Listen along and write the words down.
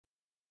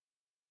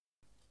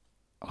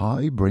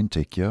Hi,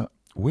 BrenTech here,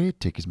 where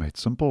tech is made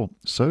simple.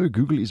 So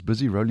Google is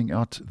busy rolling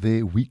out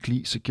their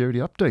weekly security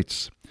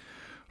updates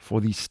for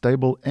the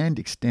stable and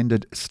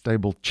extended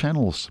stable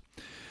channels.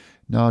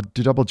 Now,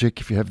 to double check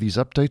if you have these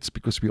updates,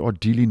 because we are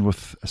dealing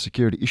with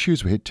security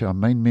issues, we head to our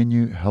main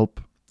menu,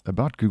 Help,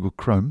 About Google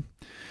Chrome.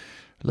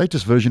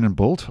 Latest version and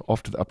build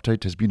after the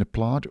update has been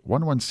applied,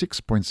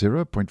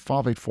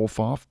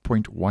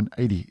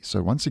 116.0.5845.180.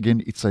 So once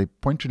again, it's a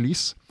point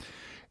release,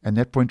 and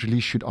that point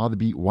release should either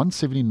be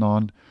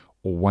 179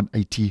 or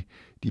 180,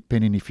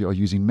 depending if you are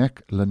using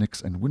Mac,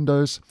 Linux, and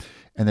Windows.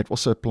 And that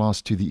also applies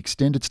to the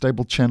extended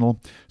stable channel.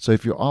 So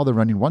if you're either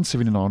running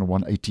 179 or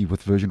 180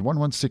 with version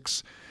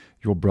 116,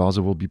 your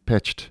browser will be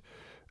patched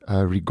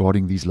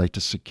regarding these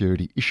latest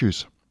security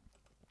issues.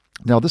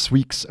 Now, this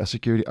week's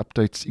security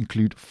updates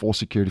include 4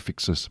 security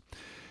fixes,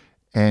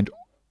 and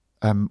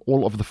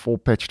all of the 4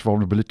 patched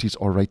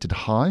vulnerabilities are rated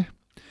high,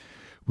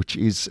 which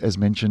is, as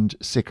mentioned,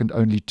 second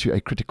only to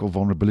a critical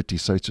vulnerability.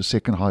 So it's the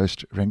second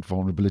highest ranked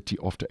vulnerability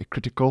after a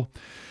critical.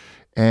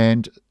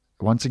 And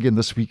once again,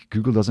 this week,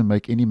 Google doesn't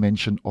make any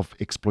mention of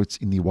exploits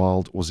in the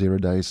wild or 0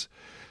 days.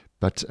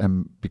 But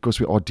because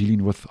we are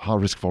dealing with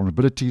high-risk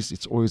vulnerabilities,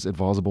 it's always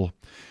advisable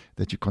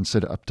that you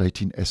consider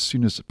updating as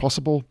soon as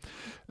possible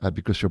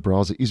because your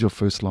browser is your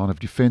first line of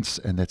defense,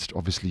 and that's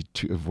obviously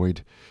to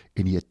avoid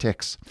any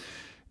attacks.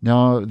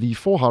 Now, the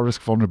 4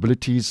 high-risk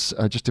vulnerabilities,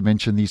 just to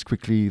mention these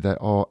quickly, they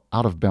are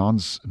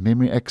out-of-bounds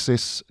memory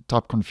access,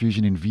 type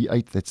confusion in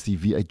V8, that's the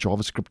V8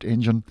 JavaScript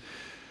engine,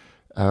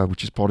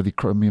 which is part of the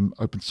Chromium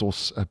open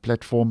source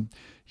platform,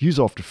 use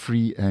after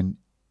free, and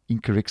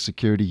incorrect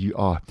security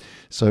UI.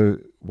 So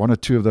 1 or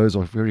 2 of those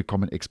are very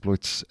common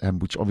exploits,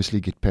 which obviously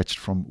get patched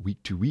from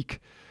week to week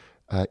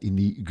in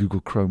the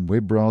Google Chrome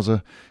web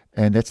browser.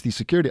 And that's the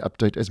security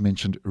update, as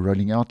mentioned,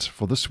 rolling out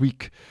for this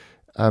week.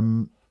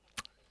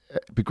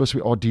 Because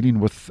we are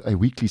dealing with a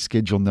weekly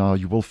schedule now,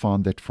 you will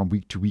find that from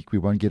week to week we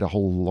won't get a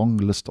whole long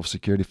list of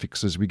security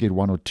fixes. We get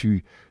 1 or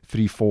 2,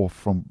 3, 4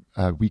 from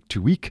week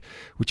to week,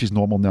 which is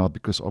normal now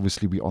because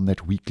obviously we're on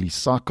that weekly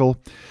cycle.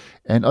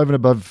 And over and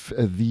above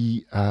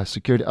the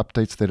security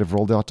updates that have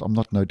rolled out, I'm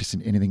not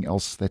noticing anything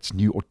else that's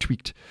new or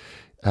tweaked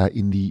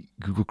in the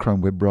Google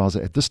Chrome web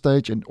browser at this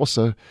stage. And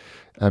also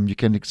you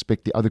can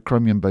expect the other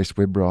Chromium-based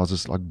web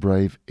browsers like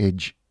Brave,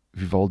 Edge,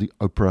 Vivaldi,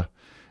 Opera,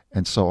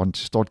 and so on to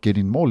start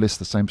getting more or less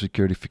the same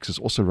security fixes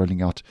also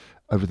rolling out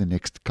over the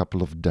next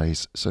couple of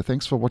days. So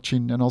thanks for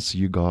watching, and I'll see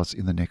you guys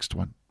in the next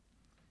one.